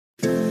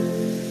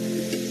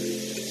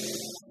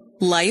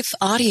Life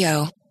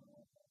Audio.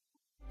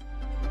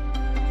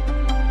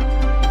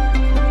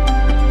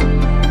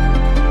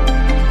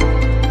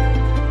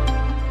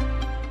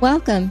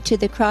 Welcome to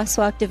the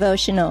Crosswalk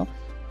Devotional.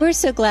 We're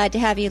so glad to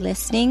have you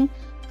listening.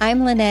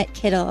 I'm Lynette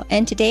Kittle,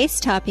 and today's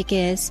topic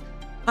is,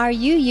 are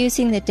you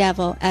using the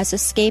devil as a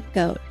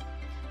scapegoat?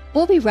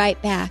 We'll be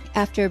right back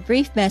after a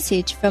brief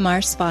message from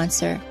our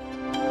sponsor.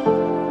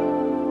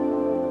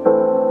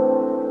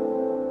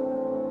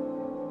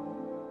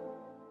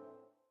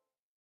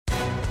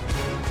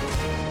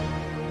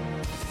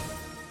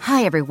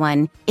 Hi,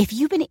 everyone. If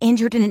you've been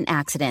injured in an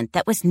accident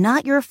that was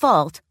not your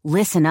fault,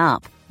 listen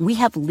up. We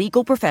have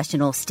legal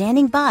professionals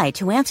standing by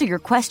to answer your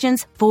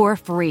questions for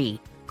free.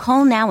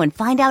 Call now and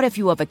find out if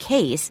you have a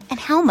case and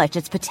how much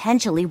it's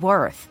potentially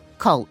worth.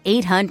 Call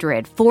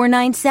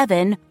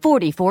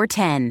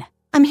 800-497-4410.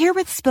 I'm here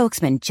with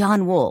spokesman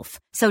John Wolf.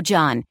 So,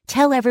 John,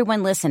 tell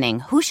everyone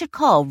listening who should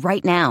call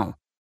right now.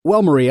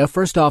 Well, Maria,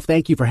 first off,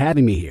 thank you for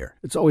having me here.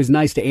 It's always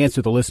nice to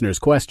answer the listeners'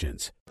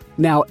 questions.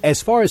 Now,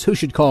 as far as who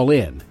should call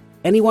in,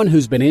 anyone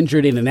who's been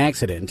injured in an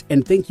accident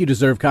and think you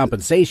deserve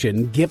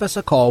compensation, give us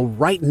a call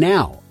right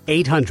now.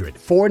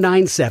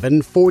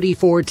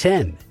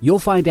 800-497-4410. You'll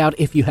find out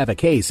if you have a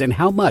case and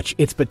how much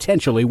it's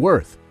potentially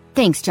worth.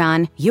 Thanks,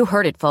 John. You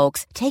heard it,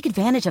 folks. Take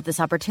advantage of this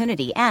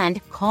opportunity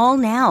and call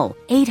now.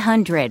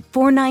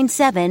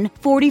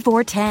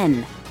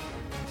 800-497-4410.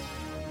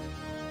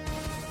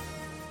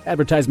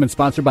 Advertisement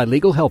sponsored by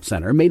Legal Help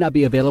Center. May not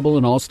be available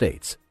in all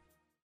states.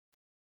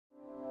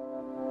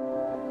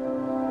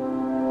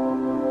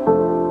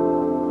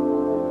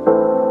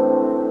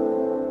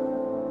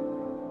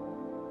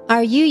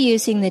 Are You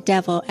Using the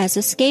Devil as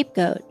a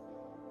Scapegoat?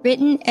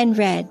 Written and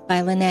read by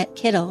Lynette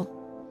Kittle.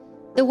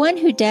 The one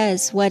who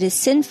does what is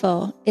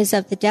sinful is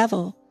of the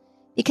devil,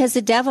 because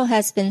the devil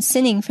has been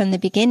sinning from the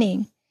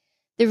beginning.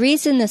 The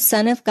reason the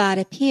Son of God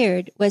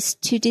appeared was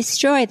to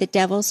destroy the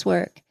devil's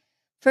work.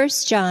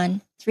 1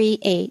 John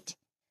 3:8.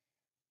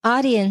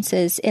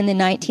 Audiences in the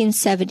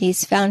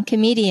 1970s found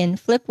comedian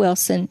Flip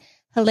Wilson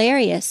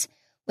hilarious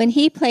when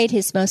he played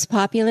his most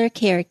popular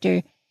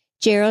character,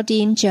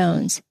 Geraldine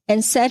Jones,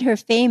 and said her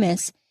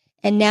famous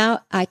and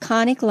now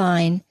iconic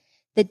line,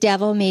 "The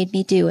devil made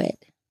me do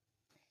it."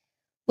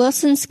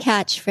 Wilson's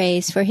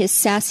catchphrase for his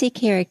sassy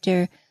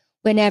character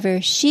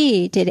whenever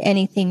she did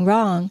anything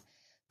wrong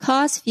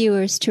caused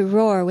viewers to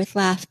roar with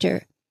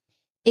laughter.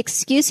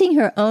 Excusing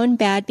her own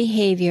bad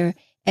behavior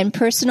and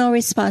personal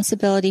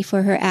responsibility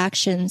for her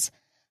actions,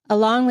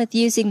 along with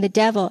using the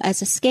devil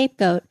as a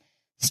scapegoat,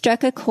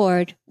 struck a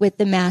chord with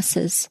the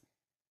masses.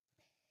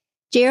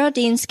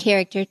 Geraldine's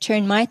character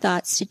turned my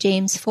thoughts to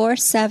James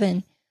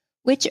 4:7,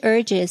 which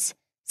urges,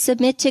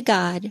 "Submit to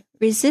God,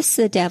 resist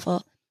the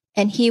devil,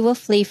 and he will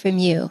flee from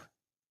you."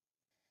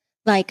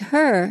 Like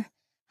her,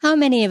 how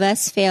many of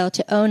us fail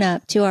to own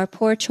up to our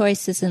poor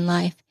choices in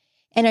life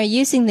and are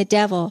using the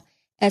devil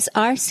as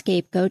our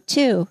scapegoat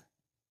too?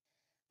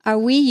 Are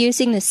we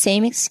using the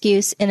same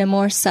excuse in a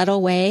more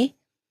subtle way?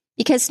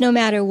 Because no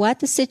matter what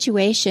the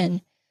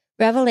situation,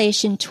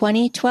 Revelation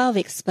 20:12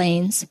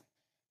 explains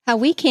how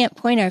we can't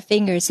point our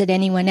fingers at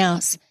anyone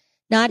else,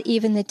 not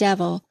even the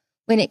devil,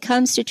 when it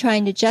comes to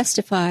trying to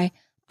justify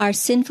our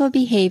sinful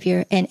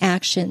behavior and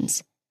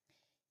actions.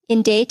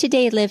 In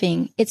day-to-day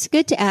living, it's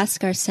good to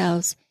ask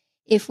ourselves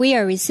if we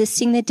are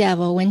resisting the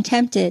devil when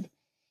tempted.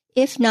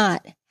 If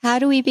not, how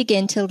do we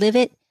begin to live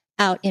it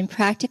out in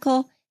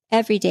practical,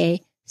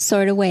 everyday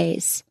sort of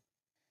ways?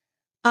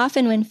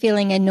 Often when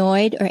feeling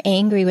annoyed or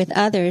angry with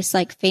others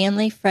like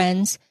family,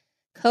 friends,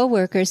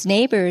 co-workers,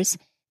 neighbors,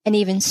 and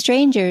even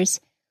strangers,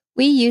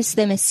 we use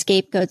them as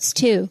scapegoats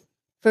too,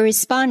 for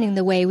responding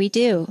the way we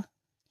do.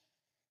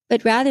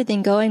 But rather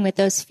than going with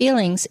those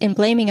feelings and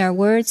blaming our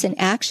words and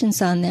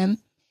actions on them,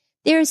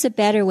 there is a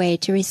better way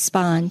to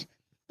respond,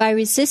 by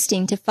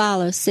resisting to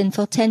follow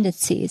sinful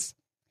tendencies.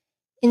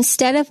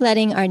 Instead of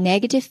letting our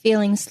negative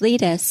feelings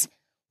lead us,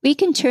 we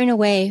can turn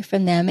away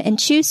from them and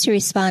choose to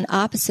respond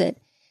opposite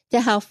to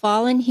how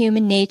fallen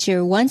human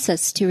nature wants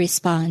us to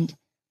respond.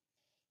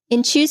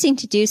 In choosing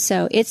to do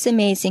so, it's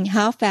amazing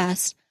how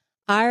fast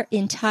our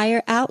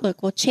entire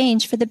outlook will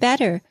change for the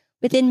better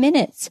within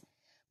minutes.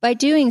 By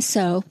doing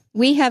so,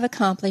 we have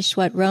accomplished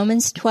what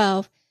Romans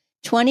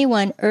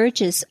 12:21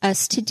 urges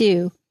us to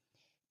do.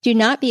 Do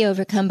not be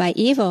overcome by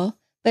evil,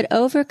 but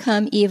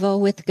overcome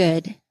evil with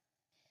good.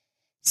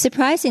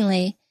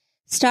 Surprisingly,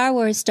 Star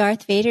Wars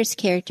Darth Vader's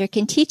character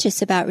can teach us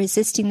about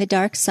resisting the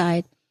dark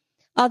side.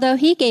 Although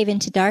he gave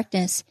into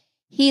darkness,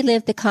 he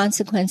lived the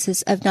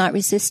consequences of not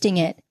resisting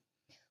it.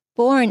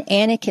 Born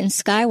Anakin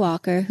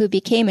Skywalker, who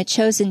became a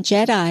chosen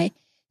Jedi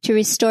to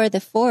restore the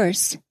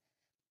Force,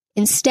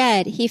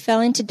 instead he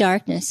fell into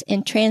darkness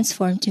and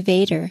transformed to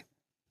Vader.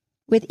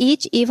 With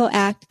each evil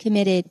act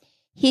committed,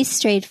 he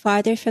strayed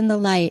farther from the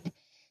light,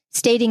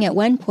 stating at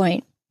one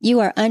point, "You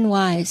are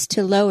unwise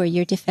to lower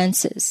your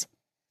defenses."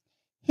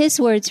 His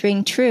words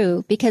ring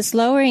true because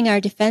lowering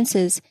our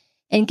defenses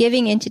and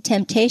giving into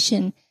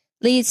temptation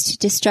leads to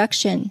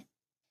destruction.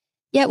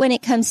 Yet when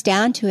it comes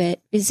down to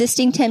it,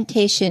 resisting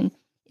temptation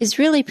is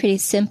really pretty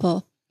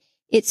simple.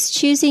 It's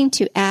choosing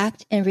to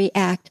act and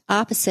react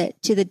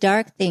opposite to the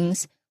dark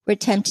things we're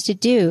tempted to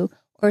do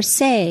or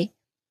say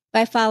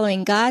by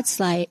following God's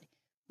light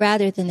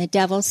rather than the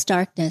devil's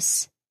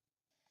darkness.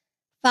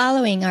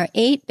 Following are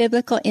 8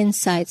 biblical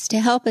insights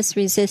to help us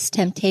resist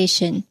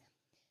temptation.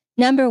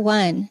 Number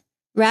 1,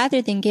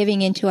 rather than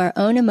giving into our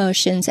own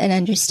emotions and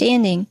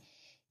understanding,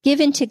 give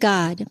in to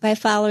God by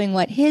following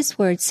what His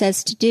Word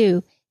says to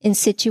do in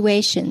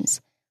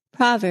situations.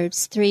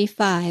 Proverbs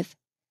 3:5.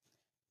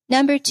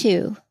 Number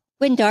 2,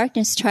 when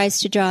darkness tries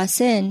to draw us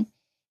in,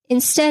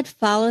 instead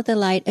follow the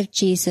light of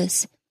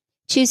Jesus,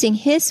 choosing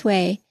His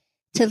way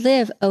to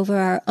live over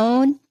our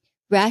own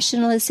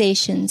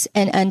rationalizations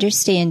and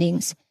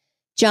understandings.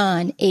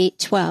 John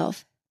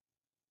 8:12.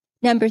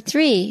 Number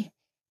 3,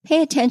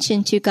 pay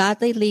attention to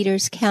godly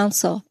leaders'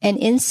 counsel and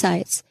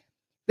insights,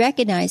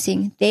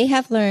 recognizing they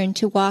have learned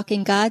to walk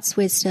in God's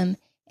wisdom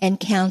and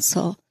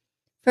counsel.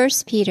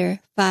 1 Peter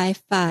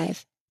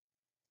 5:5.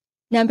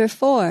 Number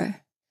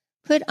 4,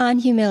 put on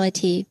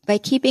humility by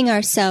keeping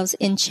ourselves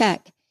in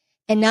check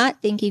and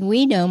not thinking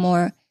we know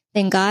more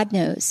than God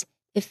knows.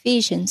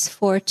 Ephesians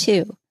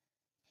 4:2.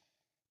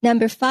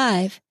 Number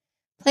 5,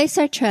 place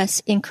our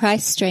trust in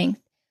Christ's strength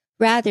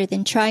rather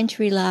than trying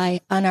to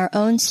rely on our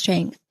own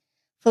strength.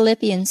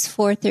 Philippians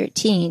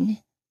 4:13.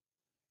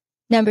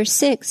 Number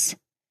 6,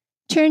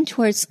 turn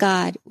towards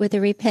God with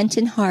a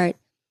repentant heart,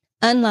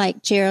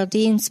 unlike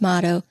Geraldine's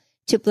motto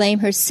to blame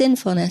her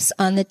sinfulness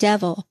on the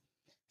devil.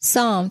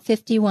 Psalm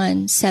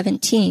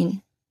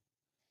 51:17.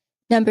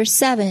 Number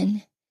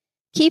 7,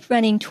 keep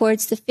running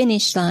towards the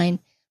finish line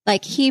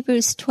like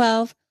Hebrews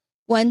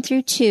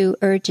 12:1-2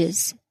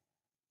 urges.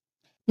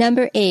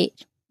 Number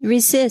 8,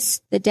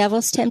 resist the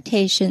devil's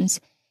temptations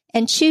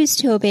and choose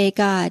to obey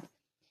God,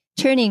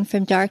 turning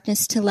from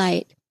darkness to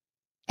light,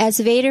 as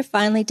Vader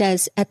finally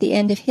does at the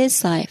end of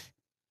his life.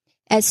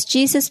 As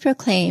Jesus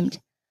proclaimed,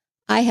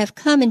 I have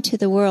come into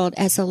the world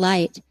as a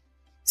light,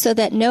 so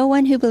that no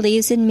one who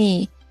believes in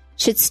me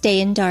should stay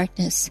in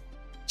darkness.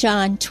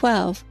 John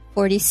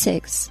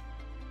 12:46.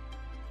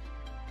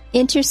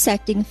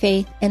 Intersecting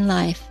faith and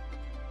life.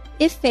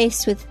 If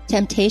faced with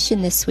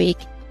temptation this week,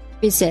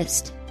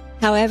 resist.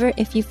 However,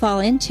 if you fall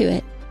into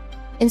it,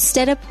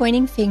 instead of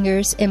pointing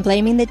fingers and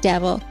blaming the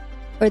devil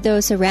or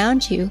those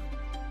around you,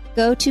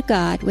 go to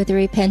God with a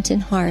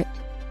repentant heart.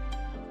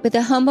 With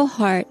a humble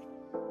heart,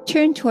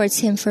 turn towards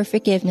Him for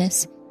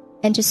forgiveness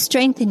and to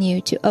strengthen you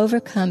to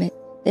overcome it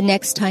the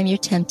next time you're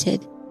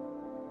tempted.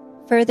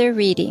 Further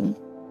reading.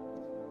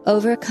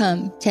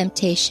 Overcome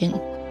Temptation.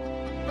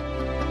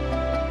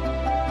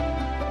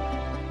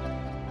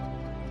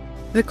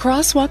 The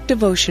Crosswalk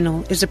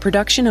Devotional is a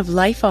production of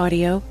Life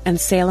Audio and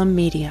Salem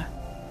Media.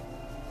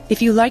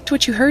 If you liked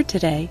what you heard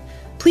today,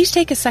 please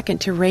take a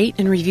second to rate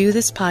and review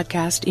this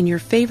podcast in your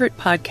favorite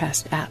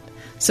podcast app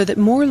so that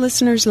more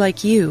listeners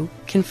like you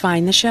can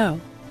find the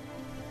show.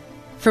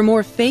 For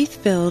more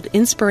faith-filled,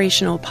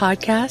 inspirational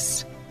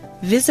podcasts,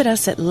 visit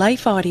us at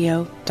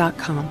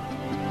lifeaudio.com.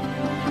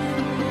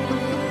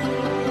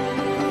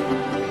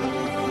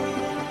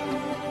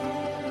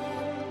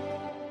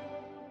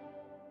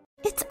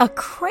 It's a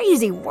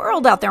crazy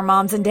world out there,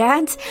 moms and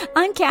dads.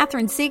 I'm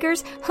Catherine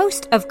Segars,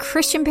 host of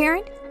Christian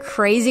Parent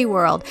Crazy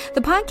World,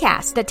 the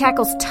podcast that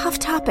tackles tough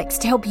topics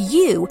to help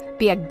you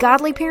be a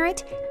godly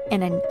parent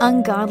in an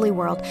ungodly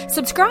world.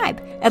 Subscribe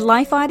at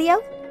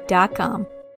lifeaudio.com.